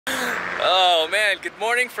Oh man, good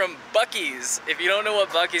morning from Buc-ee's. If you don't know what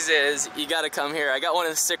Buc-ee's is, you gotta come here. I got one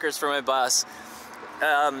of the stickers for my bus.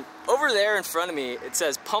 Over there in front of me, it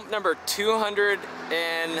says pump number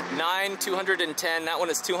 209, 210. That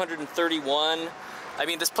one is 231. I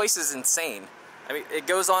mean, this place is insane. I mean, it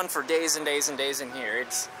goes on for days and days and days in here.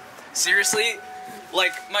 It's seriously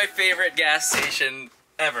like my favorite gas station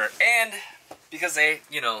ever. And because they,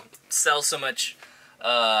 you know, sell so much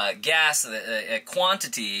gas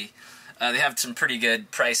quantity, they have some pretty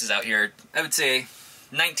good prices out here. I would say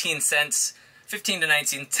 19 cents, 15 to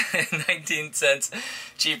 19 cents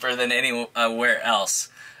cheaper than anywhere else.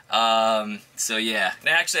 So yeah, and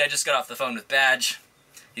actually I just got off the phone with Badge.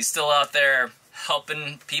 He's still out there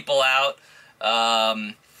helping people out.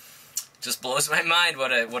 Just blows my mind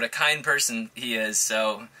what a kind person he is.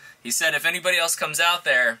 So he said if anybody else comes out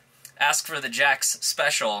there, ask for the Jack's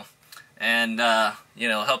special, and you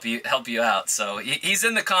know, help you out. So he's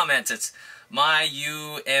in the comments. It's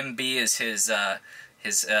myumb is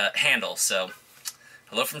his handle. So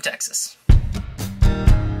hello from Texas.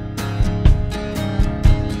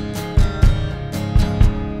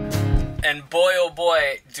 And boy, oh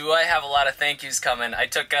boy, do I have a lot of thank yous coming. I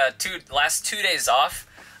took last 2 days off.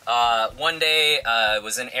 One day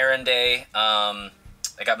was an errand day. I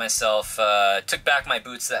got myself, took back my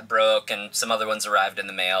boots that broke, and some other ones arrived in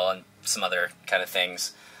the mail, and some other kind of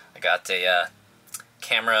things. I got a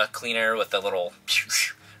camera cleaner with the little,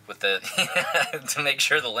 with the, to make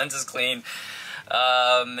sure the lens is clean.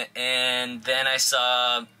 And then I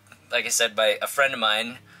saw, like I said, by a friend of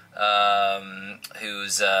mine,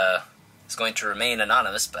 who's going to remain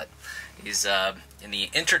anonymous, but he's in the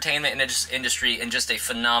entertainment industry and just a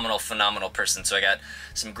phenomenal person. So I got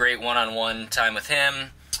some great one-on-one time with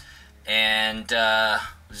him, and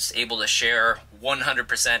was able to share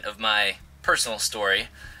 100% of my personal story,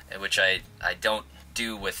 which I don't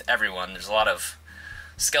do with everyone. There's a lot of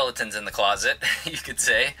skeletons in the closet, you could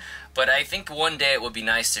say, but I think one day it would be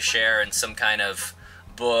nice to share in some kind of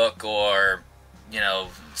book or, you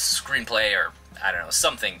know, screenplay, or I don't know,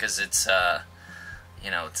 something, because it's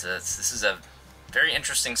you know, this is a very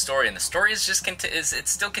interesting story, and the story is just it's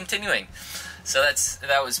still continuing. So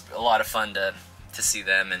that was a lot of fun to see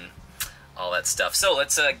them and all that stuff. So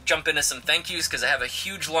let's jump into some thank yous, because I have a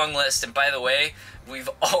huge long list. And by the way, we've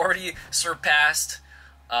already surpassed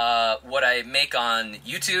what I make on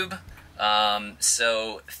YouTube.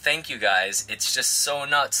 So thank you guys. It's just so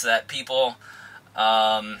nuts that people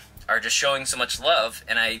are just showing so much love,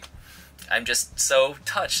 and I'm just so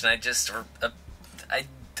touched, and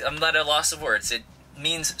I'm at a loss of words. It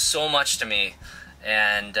means so much to me,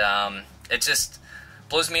 and it just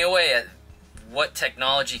blows me away at what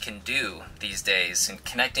technology can do these days, and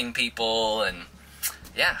connecting people, and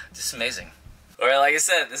yeah, just amazing. All right, like I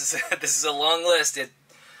said, this is a long list.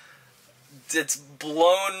 It's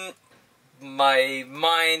blown my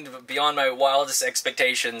mind beyond my wildest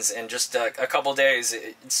expectations in just a couple days.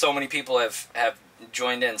 So many people have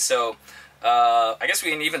joined in. So I guess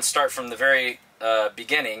we can even start from the very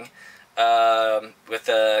beginning with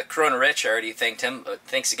Corona Rich. I already thanked him.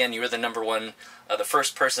 Thanks again. You were the #1, the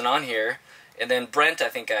first person on here. And then Brent, I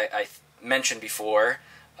think I mentioned before.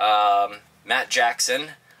 Matt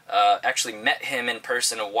Jackson. Actually met him in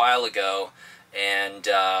person a while ago, and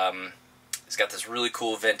he's got this really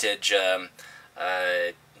cool vintage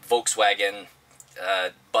Volkswagen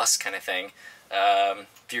bus kind of thing.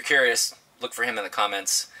 If you're curious, look for him in the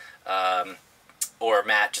comments. Or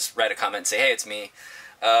Matt, just write a comment and say, hey, it's me.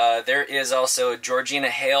 There is also Georgina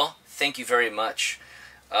Hale. Thank you very much.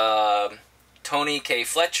 Tony K.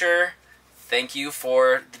 Fletcher. Thank you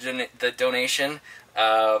for the donation.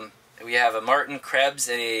 We have a Martin Krebs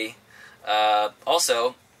and a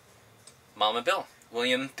also Mama Bill,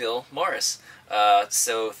 William Bill Morris.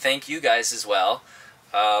 So thank you guys as well.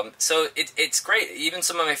 So it's great. Even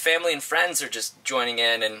some of my family and friends are just joining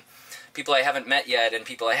in, and people I haven't met yet, and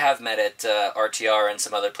people I have met at RTR and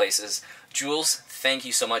some other places. Jules, thank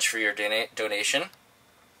you so much for your donation.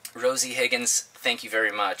 Rosie Higgins, thank you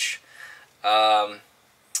very much. And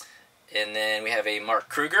then we have a Mark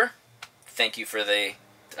Kruger. Thank you for the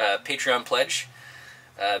Patreon pledge.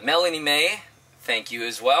 Melanie May, thank you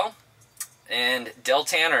as well. And Del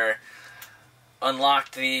Tanner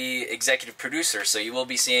unlocked the executive producer, so you will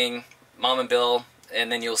be seeing Mom and Bill,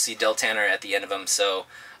 and then you'll see Del Tanner at the end of them. So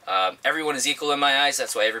everyone is equal in my eyes.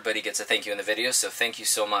 That's why everybody gets a thank you in the video, so thank you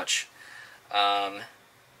so much.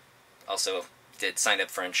 Also did sign up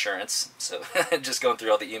for insurance, so just going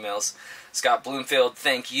through all the emails. Scott Bloomfield,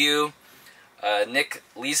 thank you. Nick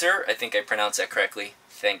Leeser, I think I pronounced that correctly,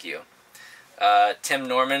 thank you. Tim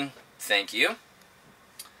Norman, thank you.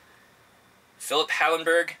 Philip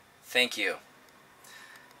Hallenberg, thank you.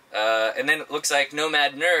 And then it looks like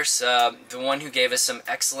Nomad Nurse, the one who gave us some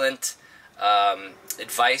excellent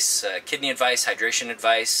advice, kidney advice, hydration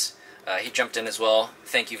advice. He jumped in as well.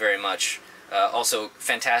 Thank you very much. Also,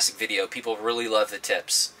 fantastic video. People really love the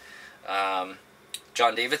tips.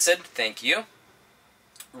 John Davidson, thank you.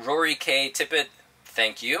 Rory K. Tippett,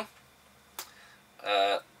 thank you.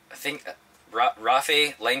 I think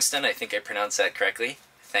Rafe Langston, I think I pronounced that correctly.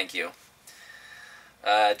 Thank you.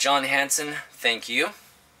 John Hansen, thank you.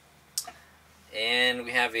 And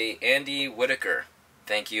we have a Andy Whitaker,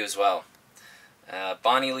 thank you as well.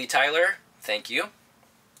 Bonnie Lee Tyler, thank you.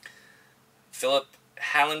 Philip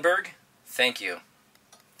Hallenberg, thank you.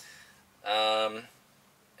 And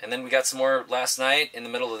then we got some more last night, in the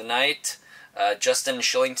middle of the night. Justin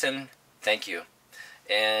Shillington, thank you.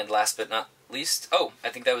 And last but not least, oh, I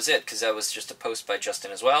think that was it, because that was just a post by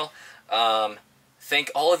Justin as well.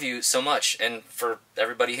 Thank all of you so much, and for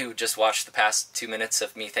everybody who just watched the past 2 minutes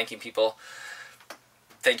of me thanking people,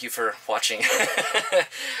 thank you for watching.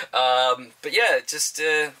 But yeah, just,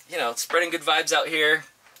 you know, spreading good vibes out here,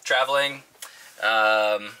 traveling,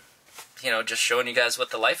 you know, just showing you guys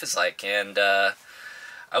what the life is like. And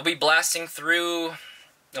I'll be blasting through,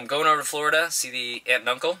 I'm going over to Florida, see the aunt and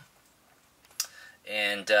uncle.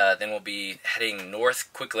 And then we'll be heading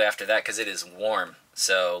north quickly after that because it is warm.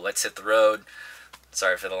 So let's hit the road.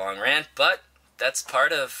 Sorry for the long rant, but that's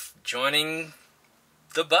part of joining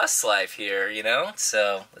the bus life here, you know?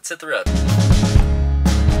 So let's hit the road.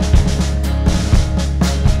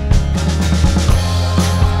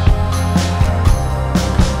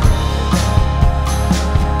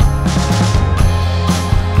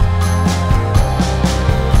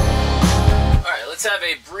 Alright, let's have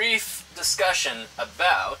a brief discussion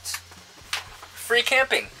about free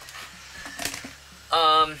camping.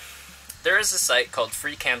 There is a site called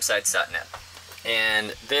freecampsites.net,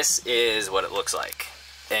 and this is what it looks like.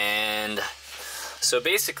 And so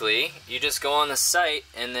basically, you just go on the site,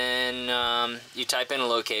 and then you type in a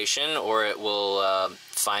location, or it will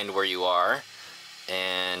find where you are,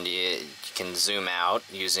 and you can zoom out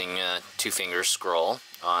using a two-finger scroll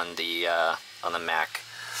on the Mac.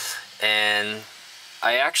 And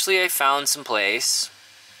I found some place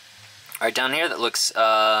right down here that looks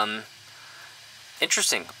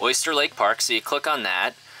interesting. Oyster Lake Park. So you click on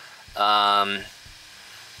that,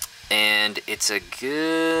 and it's a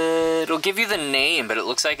good, it'll give you the name, but it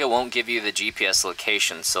looks like it won't give you the GPS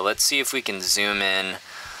location. So let's see if we can zoom in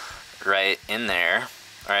right in there.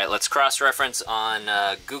 Alright, let's cross-reference on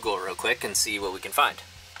Google real quick and see what we can find.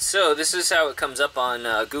 So this is how it comes up on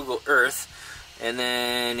Google Earth, and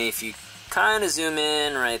then if you kind of zoom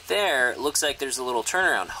in right there, it looks like there's a little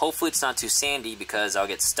turnaround. Hopefully it's not too sandy because I'll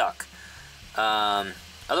get stuck.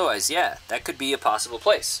 Otherwise, yeah, that could be a possible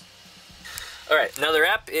place. Alright, another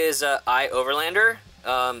app is iOverlander.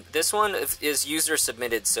 This one is user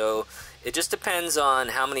submitted, so it just depends on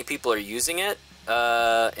how many people are using it,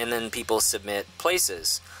 and then people submit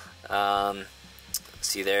places.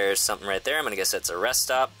 See, there's something right there. I'm going to guess that's a rest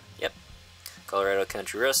stop. Yep. Colorado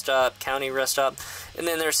Country Rest Stop, County Rest Stop. And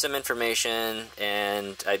then there's some information,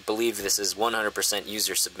 and I believe this is 100%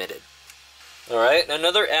 user submitted. Alright,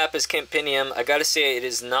 another app is Campinium. I gotta say, it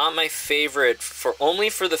is not my favorite, only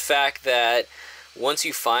for the fact that once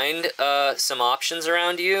you find some options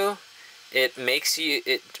around you, it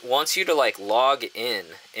wants you to like log in,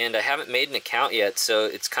 and I haven't made an account yet, so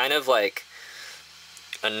it's kind of like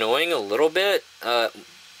annoying a little bit,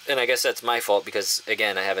 and I guess that's my fault because,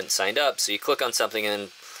 again, I haven't signed up. So you click on something and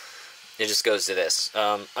it just goes to this.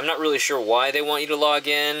 I'm not really sure why they want you to log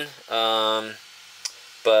in,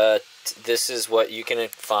 but this is what you can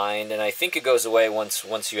find, and I think it goes away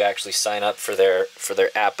once you actually sign up for their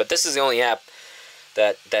app. But this is the only app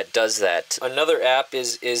that does that. Another app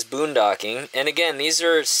is Boondocking, and again, these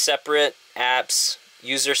are separate apps,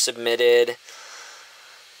 user submitted.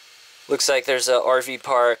 Looks like there's a RV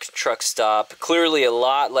park, truck stop. Clearly a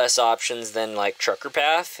lot less options than like Trucker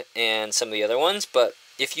Path and some of the other ones, but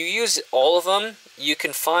if you use all of them, you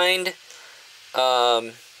can find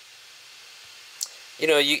you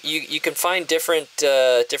know, you can find different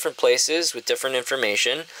places with different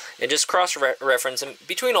information, and just cross-reference them.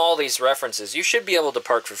 Between all these references, you should be able to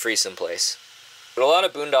park for free someplace. But a lot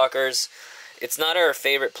of boondockers, it's not our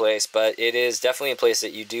favorite place, but it is definitely a place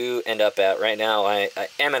that you do end up at. Right now, I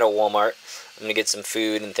am at a Walmart. I'm going to get some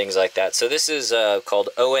food and things like that. So this is called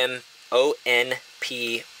ONP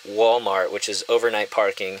Walmart, which is overnight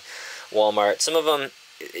parking Walmart. Some of them,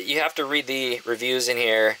 you have to read the reviews in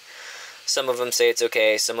here. Some of them say it's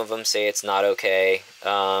okay, some of them say it's not okay.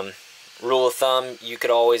 Rule of thumb, you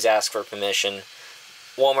could always ask for permission.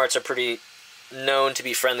 Walmarts are pretty known to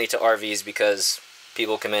be friendly to RVs because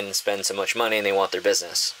people come in and spend so much money and they want their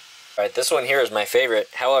business. Alright, this one here is my favorite.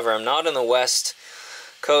 However, I'm not on the West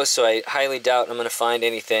Coast, so I highly doubt I'm going to find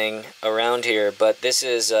anything around here. But this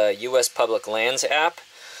is a US Public Lands app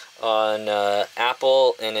on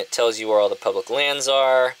Apple, and it tells you where all the public lands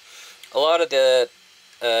are. A lot of the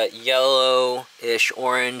yellowish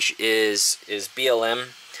orange is BLM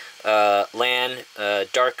land.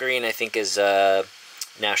 Dark green, I think, is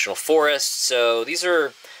National Forest. So these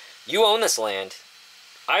are, you own this land.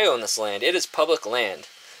 I own this land. It is public land.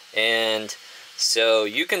 And so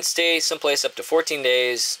you can stay someplace up to 14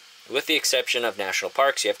 days, with the exception of national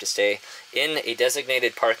parks. You have to stay in a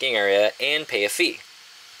designated parking area and pay a fee.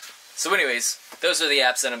 So anyways, those are the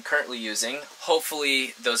apps that I'm currently using.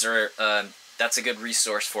 Hopefully those are, that's a good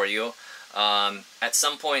resource for you. At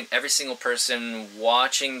some point, every single person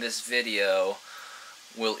watching this video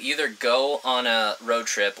will either go on a road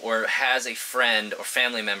trip or has a friend or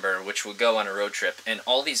family member which will go on a road trip. And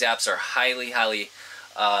all these apps are highly, highly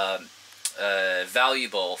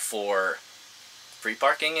valuable for free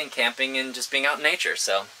parking and camping and just being out in nature.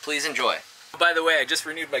 So please enjoy. By the way, I just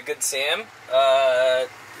renewed my Good Sam.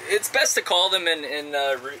 It's best to call them and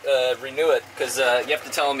renew it, because you have to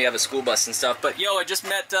tell them you have a school bus and stuff. But yo, I just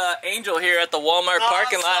met Angel here at the Walmart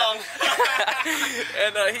parking lot.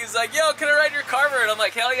 And he's like, yo, can I ride your carver? And I'm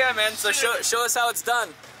like, hell yeah, man. So show us how it's done.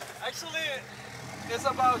 Actually, it's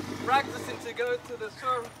about practicing to go to the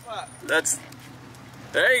surf spot.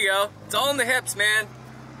 There you go. It's all in the hips, man.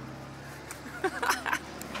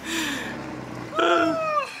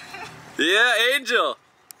 Yeah, Angel.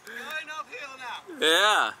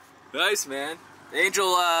 Yeah, nice, man.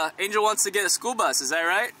 Angel wants to get a school bus, is that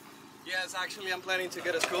right? Yes, actually I'm planning to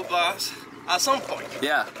get a school bus at some point.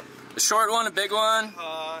 Yeah. A short one, a big one?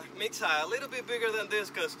 Mid-size, a little bit bigger than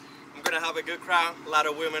this, because I'm going to have a good crowd, a lot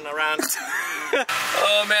of women around.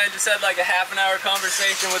 Oh man, just had like a half-an-hour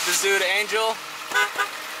conversation with this dude, Angel.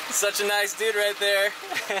 Such a nice dude right there.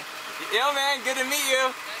 Yo man, good to meet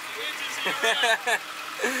you.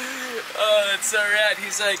 Oh, that's so rad.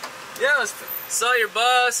 He's like, yeah, I saw your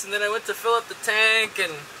bus, and then I went to fill up the tank,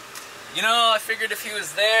 and you know, I figured if he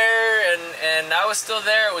was there and I was still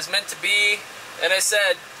there, it was meant to be. And I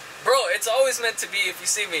said, bro, it's always meant to be if you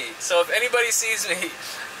see me. So if anybody sees me,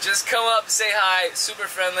 just come up, say hi, super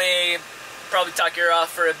friendly, probably talk your ear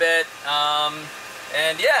off for a bit.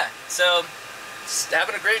 And yeah, so just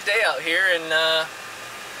having a great day out here in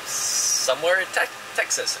somewhere in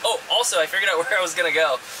Texas. Oh, also I figured out where I was gonna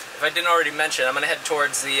go. If I didn't already mention, I'm gonna head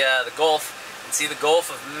towards the Gulf and see the Gulf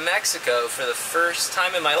of Mexico for the first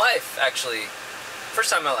time in my life, actually.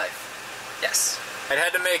 First time in my life. Yes. I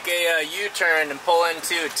had to make a U-turn and pull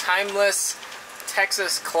into Timeless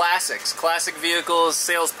Texas Classics. Classic vehicles,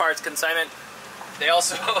 sales parts, consignment. They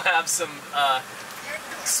also have some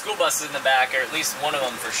school buses in the back, or at least one of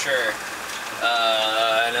them for sure.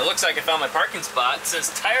 And it looks like I found my parking spot. It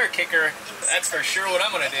says tire kicker. That's for sure what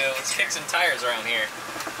I'm gonna do. Let's kick some tires around here.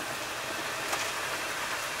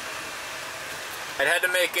 I had to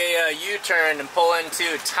make a U-turn and pull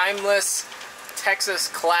into Timeless Texas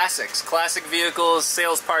Classics. Classic vehicles,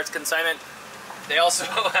 sales parts, consignment. They also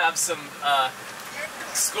have some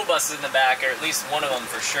school buses in the back, or at least one of them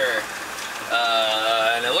for sure.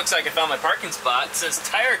 And it looks like I found my parking spot. It says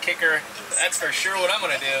tire kicker. That's for sure what I'm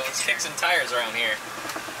gonna do. Let's kick some tires around here.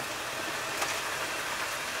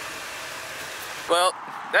 Well,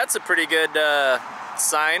 that's a pretty good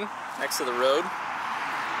sign next to the road.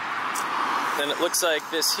 Then it looks like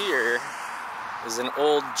this here is an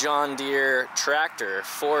old John Deere tractor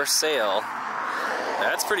for sale.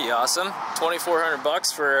 That's pretty awesome.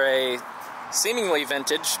 $2,400 for a seemingly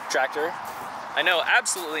vintage tractor. I know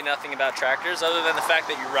absolutely nothing about tractors other than the fact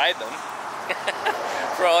that you ride them.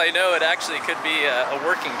 For all I know, it actually could be a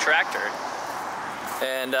working tractor.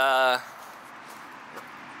 And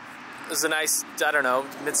this is a nice, I don't know,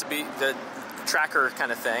 Mitsubishi, the tracker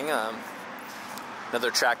kind of thing.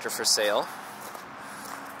 Another tractor for sale.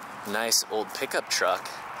 Nice old pickup truck.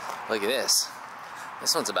 Look at this.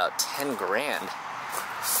 This one's about 10 grand.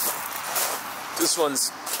 This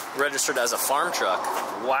one's registered as a farm truck.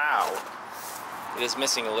 Wow. It is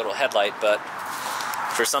missing a little headlight, but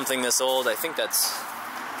for something this old, I think that's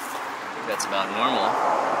about normal.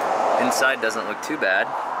 Inside doesn't look too bad.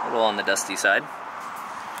 A little on the dusty side.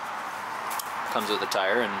 Comes with a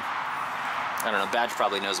tire, and I don't know, Badge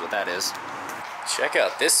probably knows what that is. Check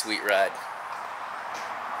out this sweet ride.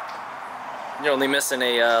 You're only missing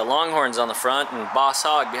a Longhorns on the front and Boss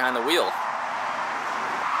Hog behind the wheel.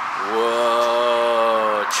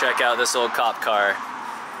 Whoa, check out this old cop car.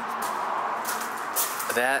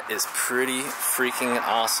 That is pretty freaking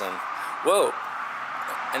awesome. Whoa,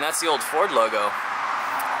 and that's the old Ford logo.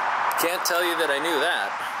 Can't tell you that I knew that.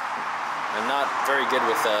 I'm not very good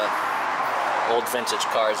with old vintage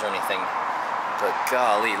cars or anything, but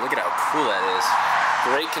golly, look at how cool that is.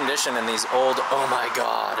 Great condition in these old, oh my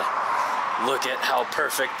God. Look at how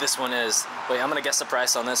perfect this one is. Wait, I'm gonna guess the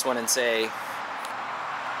price on this one and say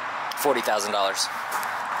 $40,000.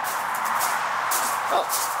 Oh,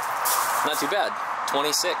 not too bad.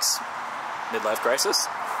 26, midlife crisis.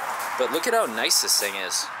 But look at how nice this thing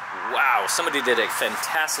is. Wow, somebody did a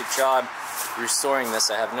fantastic job restoring this.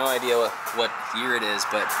 I have no idea what year it is,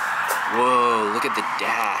 but whoa, look at the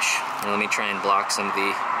dash. Now let me try and block some of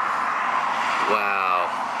the, wow,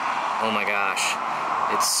 oh my gosh,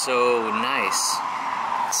 it's so nice.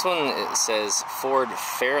 This one, it says Ford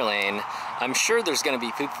Fairlane. I'm sure there's going to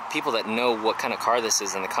be people that know what kind of car this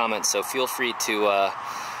is in the comments, so feel free to,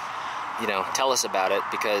 you know, tell us about it,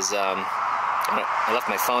 because I left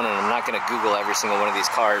my phone and I'm not going to Google every single one of these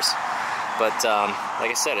cars. But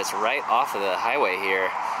like I said, it's right off of the highway here.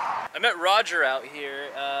 I met Roger out here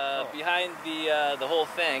behind the whole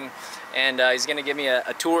thing, and he's going to give me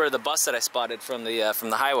a tour of the bus that I spotted from the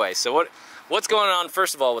highway. So what's going on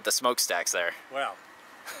first of all with the smokestacks there? Well,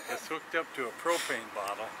 it's hooked up to a propane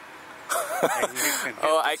bottle, and you can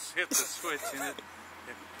hit the switch and it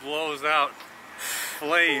blows out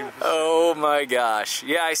flames. Oh my gosh!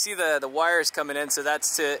 Yeah, I see the wires coming in, so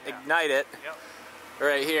that's to ignite it. Yep.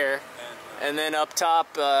 Right here. And then up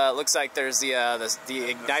top, looks like there's the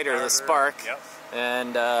igniter, the spark. Yep.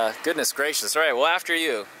 And goodness gracious! All right, well, after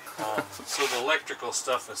you. So the electrical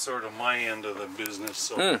stuff is sort of my end of the business.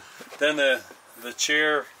 So then the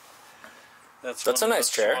chair. That's a nice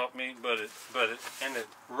chair. Swap meet, but it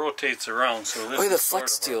rotates around. So this. Look at the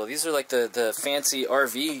flex steel. These are like the fancy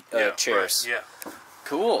RV chairs. Right, yeah.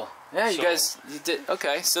 Cool. Yeah, you guys, you did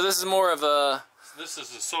okay. So this is more of a. This is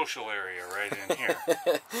the social area right in here.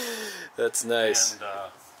 That's nice. And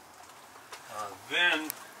then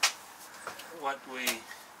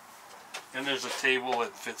and there's a table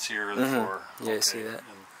that fits here for. Yeah, I see that.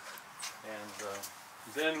 And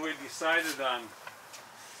then we decided on,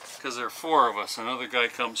 because there are 4 of us. Another guy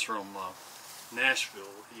comes from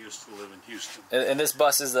Nashville. He used to live in Houston. And this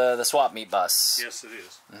bus is the swap meet bus. Yes, it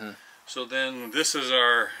is. So then this is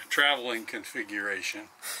our traveling configuration,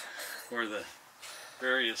 where the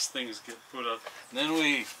various things get put up. And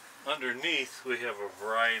then underneath we have a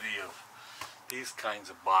variety of these kinds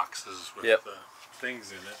of boxes with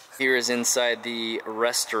things in it. Here is inside the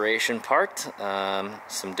restoration part.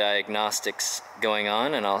 Some diagnostics going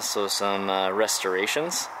on, and also some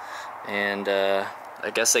restorations. And I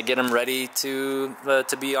guess I get them ready to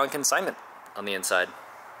be on consignment on the inside.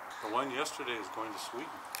 The one yesterday is going to Sweden.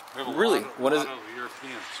 Really? What is it? A lot of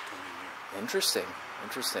Europeans coming here. Interesting.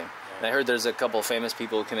 Interesting. And I heard there's a couple famous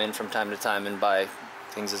people who come in from time to time and buy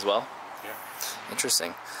things as well. Yeah.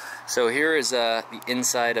 Interesting. So here is the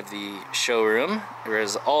inside of the showroom.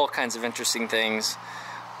 There's all kinds of interesting things.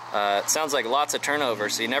 It sounds like lots of turnover,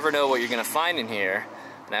 so you never know what you're going to find in here.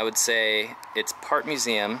 And I would say it's part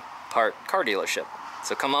museum, part car dealership.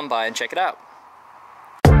 So come on by and check it out.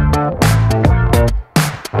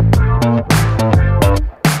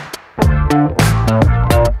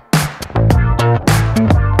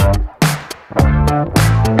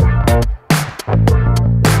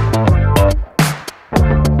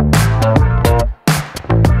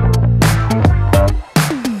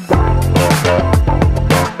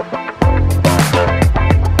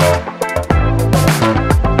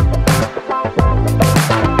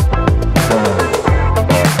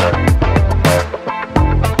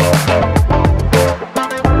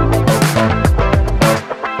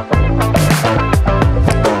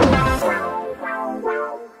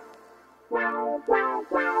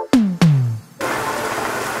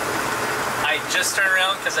 Just turned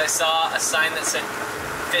around because I saw a sign that said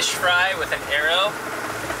fish fry with an arrow.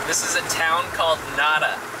 This is a town called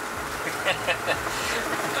Nada.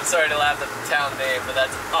 I'm sorry to laugh at the town name, but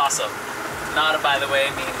that's awesome. Nada, by the way,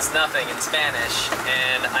 means nothing in Spanish,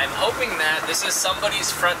 and I'm hoping that this is somebody's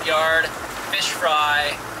front yard fish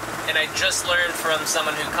fry. And I just learned from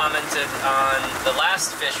someone who commented on the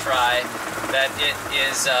last fish fry that it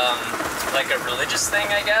is like a religious thing,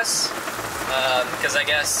 I guess, because I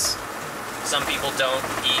guess some people don't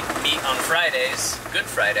eat meat on Fridays, Good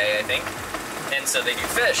Friday, I think, and so they do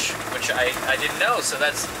fish, which I didn't know, so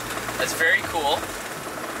that's very cool.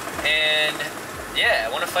 And yeah, I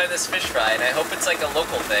want to find this fish fry, and I hope it's like a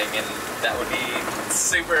local thing, and that would be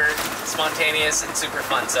super spontaneous and super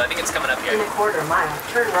fun, so I think it's coming up here. In a quarter mile,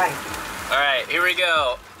 turn right. Alright, here we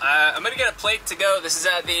go. I'm going to get a plate to go. This is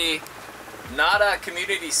at the Nada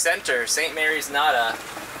Community Center, St. Mary's Nada.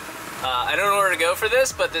 I don't know where to go for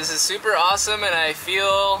this, but this is super awesome, and I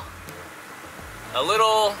feel a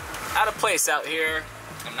little out of place out here.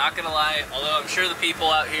 I'm not gonna lie, although I'm sure the people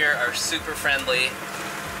out here are super friendly.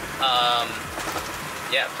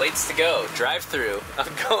 Yeah, plates to go, drive-through.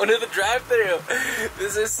 I'm going to the drive-through.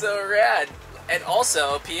 This is so rad. And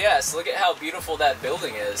also, P.S., look at how beautiful that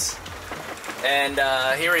building is. And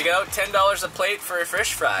here we go, $10 a plate for a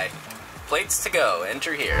fish fry. Plates to go,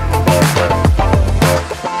 enter here.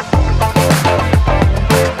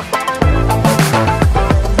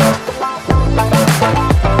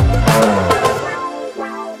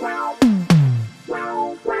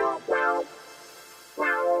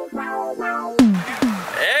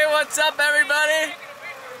 Hey, what's up, everybody?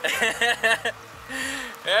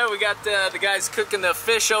 Yeah, we got the guys cooking the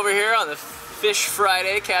fish over here on the Fish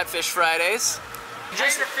Friday, Catfish Fridays.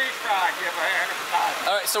 Just a fish fry, give a hand of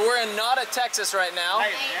All right, so we're in Nada, Texas right now.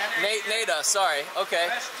 Nada, sorry. Okay.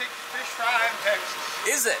 Best fish fry in Texas.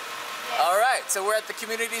 Is it? All right, so we're at the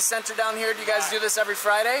community center down here. Do you guys do this every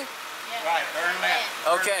Friday? Right, learn that.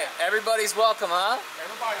 Okay, everybody's welcome, huh?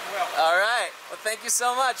 Everybody's welcome. All right. Well, thank you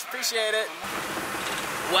so much. Appreciate it.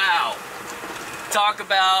 Wow. Talk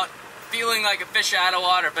about feeling like a fish out of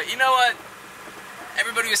water. But you know what?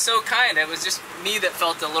 Everybody was so kind. It was just me that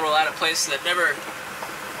felt a little out of place. That never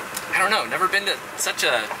been to such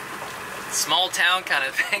a small town kind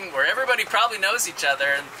of thing where everybody probably knows each other.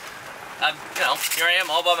 And you know, here I am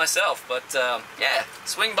all by myself. But yeah,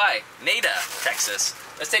 swing by Nada, Texas.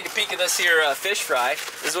 Let's take a peek at this here fish fry.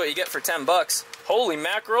 This is what you get for 10 bucks. Holy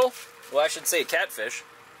mackerel. Well, I should say catfish.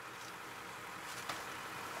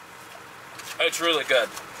 It's really good.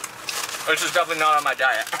 This is definitely not on my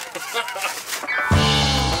diet.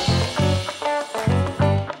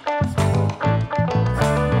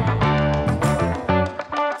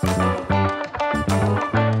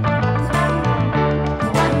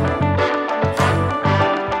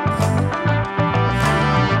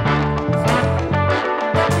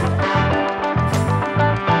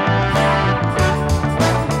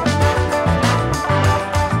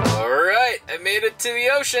 To the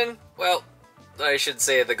ocean. Well, I should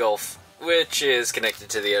say the Gulf, which is connected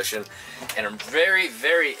to the ocean, and I'm very,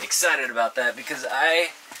 very excited about that because I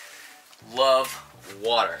love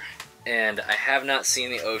water, and I have not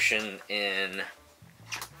seen the ocean in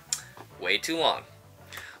way too long.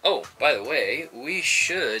 Oh, by the way, we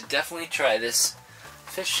should definitely try this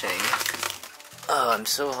fish thing. Oh, I'm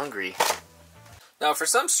so hungry. Now, for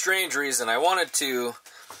some strange reason, I wanted to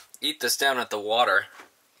eat this down at the water.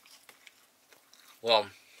 Well,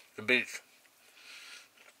 the beach.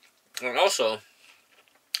 And also,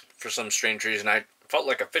 for some strange reason, I felt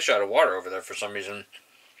like a fish out of water over there for some reason.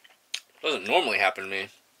 It doesn't normally happen to me.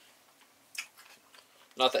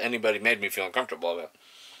 Not that anybody made me feel uncomfortable, but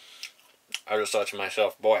I just thought to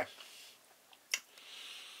myself, boy.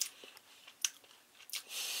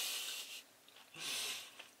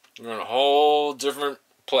 You're in a whole different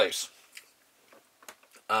place.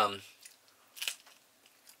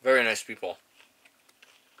 Very nice people.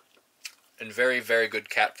 And very, very good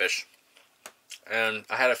catfish. And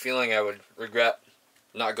I had a feeling I would regret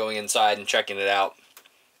not going inside and checking it out.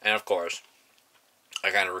 And of course, I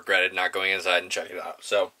kind of regretted not going inside and checking it out.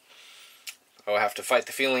 So, I will have to fight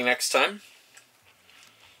the feeling next time.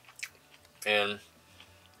 And,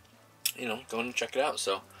 you know, go and check it out.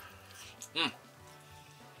 So,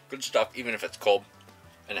 good stuff, even if it's cold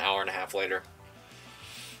an hour and a half later.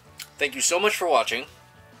 Thank you so much for watching.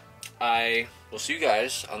 I will see you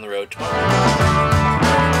guys on the road tomorrow.